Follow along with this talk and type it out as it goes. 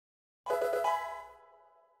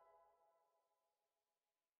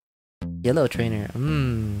Yellow trainer.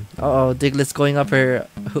 Uh oh, Diglett's going up her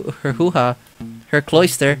hoo-ha. Her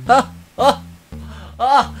cloister. Ah! Ah!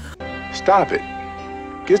 Ah! Stop it.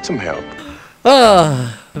 Get some help.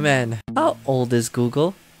 Oh, man. How old is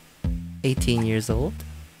Google? 18 years old?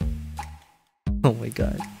 Oh my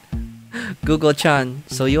god. Google-chan,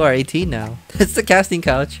 so you are 18 now. It's the casting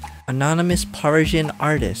couch. Anonymous Parisian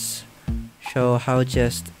artists show how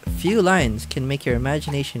just few lines can make your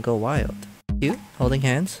imagination go wild. Cute, holding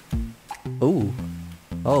hands. Ooh.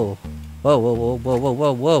 Oh. Whoa, whoa, whoa, whoa, whoa,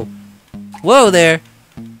 whoa, whoa. Whoa there!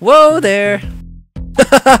 Whoa there!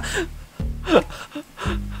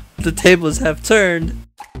 The tables have turned.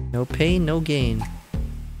 No pain, no gain.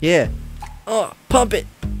 Yeah. Oh, pump it!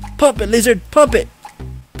 Pump it, lizard! Pump it!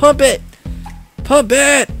 Pump it! Pump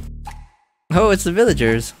it! Oh, it's the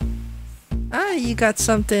villagers. Ah, you got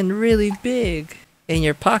something really big in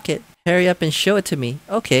your pocket. Hurry up and show it to me.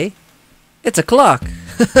 Okay. It's a clock!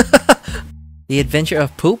 The Adventure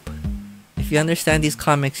of Poop? If you understand these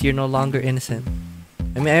comics, you're no longer innocent.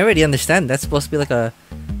 I mean, I already understand. That's supposed to be like a...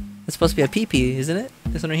 That's supposed to be a pee-pee, isn't it?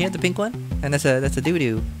 This one right here, the pink one? And that's a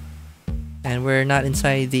doo-doo. And we're not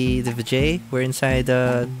inside the vajay. We're inside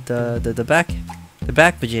the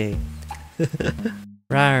back vajay.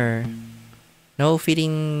 Rawr. No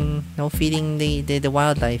feeding the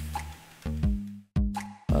wildlife.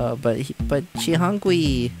 But she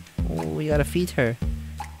hungry. Oh, we gotta feed her.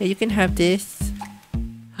 Yeah, you can have this.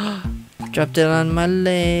 Dropped it on my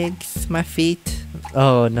legs, my feet.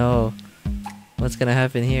 Oh no. What's gonna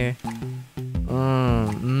happen here?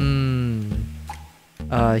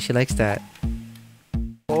 Oh, she likes that.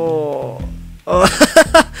 Oh. Oh.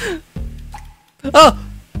 Oh.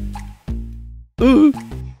 Ooh.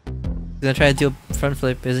 She's gonna try to do a front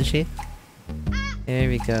flip, isn't she? There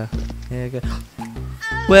we go. There we go.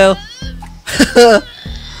 Well.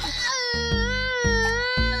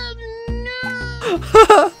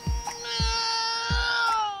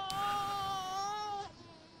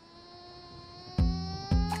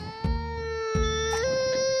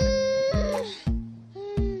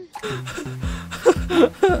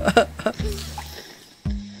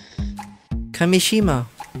 Kamishima,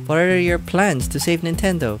 what are your plans to save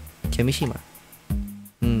Nintendo? Kamishima.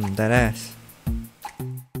 That ass.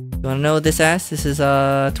 You wanna know this ass? This is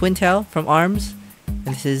Twin Tail from ARMS, and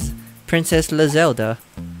this is Princess Lazelda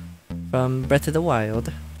from Breath of the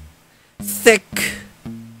Wild. Thick!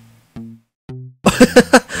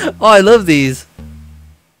 Oh, I love these!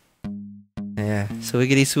 Yeah,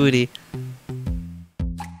 swiggity swooty.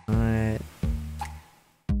 Alright.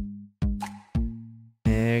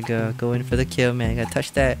 There you go, go in for the kill, man.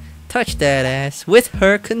 Gotta touch that ass with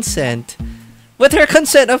her consent. With her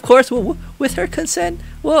consent, of course. With her consent.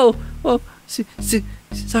 Whoa, whoa.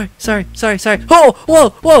 Sorry. Oh,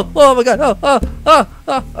 whoa, oh my god. Oh.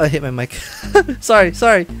 I hit my mic.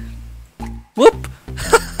 sorry. Whoop.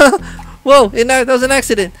 Whoa, that was an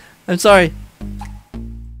accident. I'm sorry.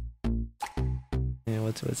 Yeah,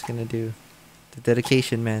 what's gonna do? The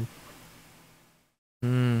dedication, man.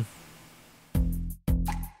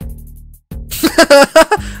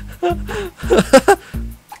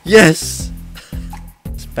 Yes.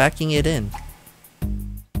 Just backing it in.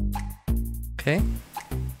 Okay.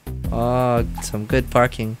 Oh, some good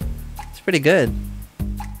parking. It's pretty good.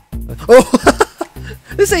 Oh,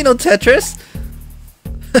 this ain't no Tetris.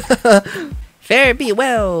 Fare be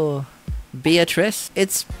well, Beatrice.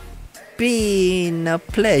 It's been a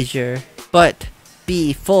pleasure. But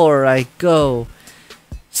before I go,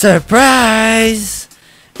 surprise!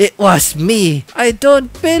 It was me. I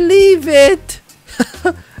don't believe it.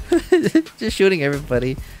 Just shooting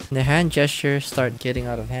everybody. The hand gestures start getting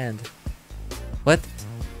out of hand. What?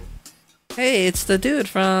 Hey, it's the dude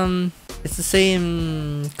from... It's the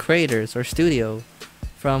same creators or studio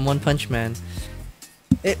from One Punch Man.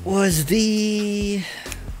 It was the...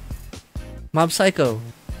 Mob Psycho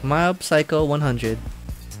 100.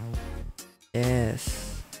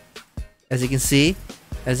 Yes. As you can see,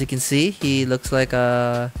 he looks like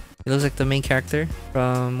the main character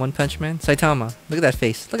from One Punch Man. Saitama. Look at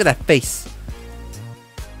that face.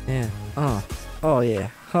 Yeah. Oh yeah.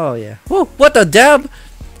 Whoa, what the dab?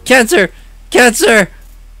 Cancer.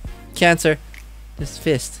 His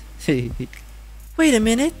fist. Wait a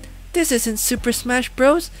minute. This isn't Super Smash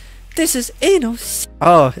Bros. This is Anal.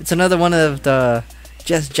 Oh, it's another one of the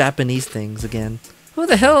just Japanese things again. Who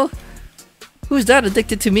the hell? Who's that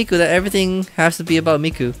addicted to Miku that everything has to be about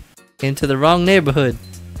Miku? Came to the wrong neighborhood.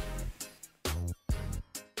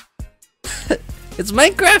 It's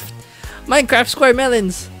Minecraft! Minecraft Square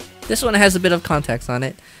Melons! This one has a bit of context on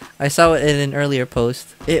it. I saw it in an earlier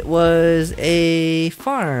post. It was a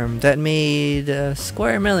farm that made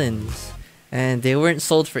square melons. and they weren't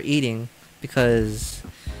sold for eating because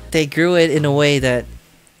they grew it in a way that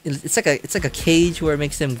it's like a cage where it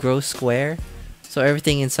makes them grow square. So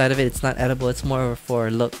everything inside of it's not edible. It's more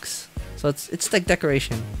for looks. So it's like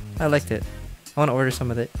decoration. I liked it. I want to order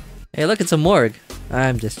some of it. Hey, look, it's a morgue.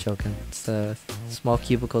 I'm just joking. It's small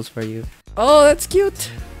cubicles for you. Oh, that's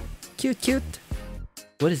cute. Cute, cute.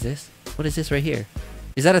 What is this? What is this right here?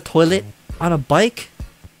 Is that a toilet on a bike?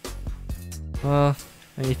 Well,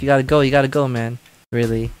 I mean, if you gotta go, you gotta go, man.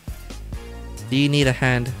 Really? Do you need a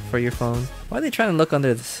hand for your phone? Why are they trying to look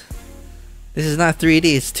under this? This is not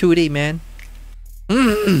 3D, it's 2D, man.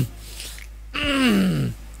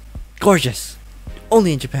 Gorgeous.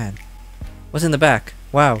 Only in Japan. What's in the back?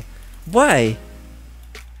 Wow. Why?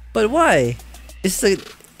 But why? Is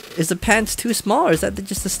the pants too small, or is that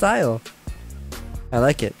just the style? I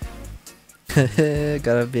like it.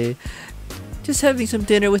 Gotta be. Just having some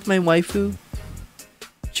dinner with my waifu.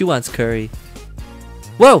 She wants curry.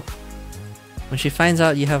 Whoa! When she finds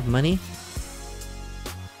out you have money.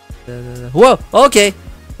 Whoa! Okay!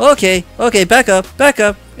 Okay! Okay! Back up! Back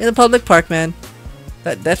up! In the public park, man.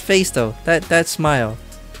 That face though. That smile.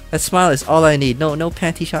 That smile is all I need. No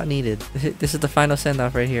panty shot needed. This is the final send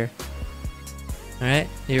off right here. Alright?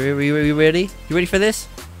 You ready? You ready for this?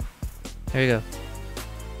 There you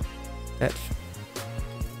go.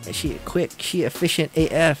 She quick. She efficient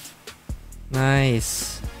AF.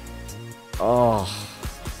 Nice. Oh.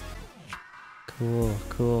 Cool,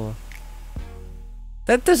 cool.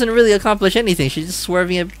 That doesn't really accomplish anything. She's just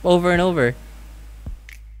swerving it over and over.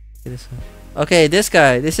 This one. Okay, this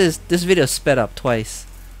guy. This video sped up twice.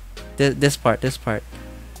 This part.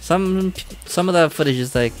 Some of the footage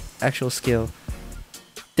is like actual skill.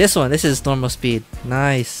 This one. This is normal speed.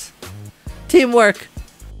 Nice. Teamwork.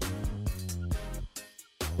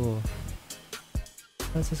 Cool.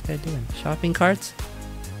 What's this guy doing? Shopping carts?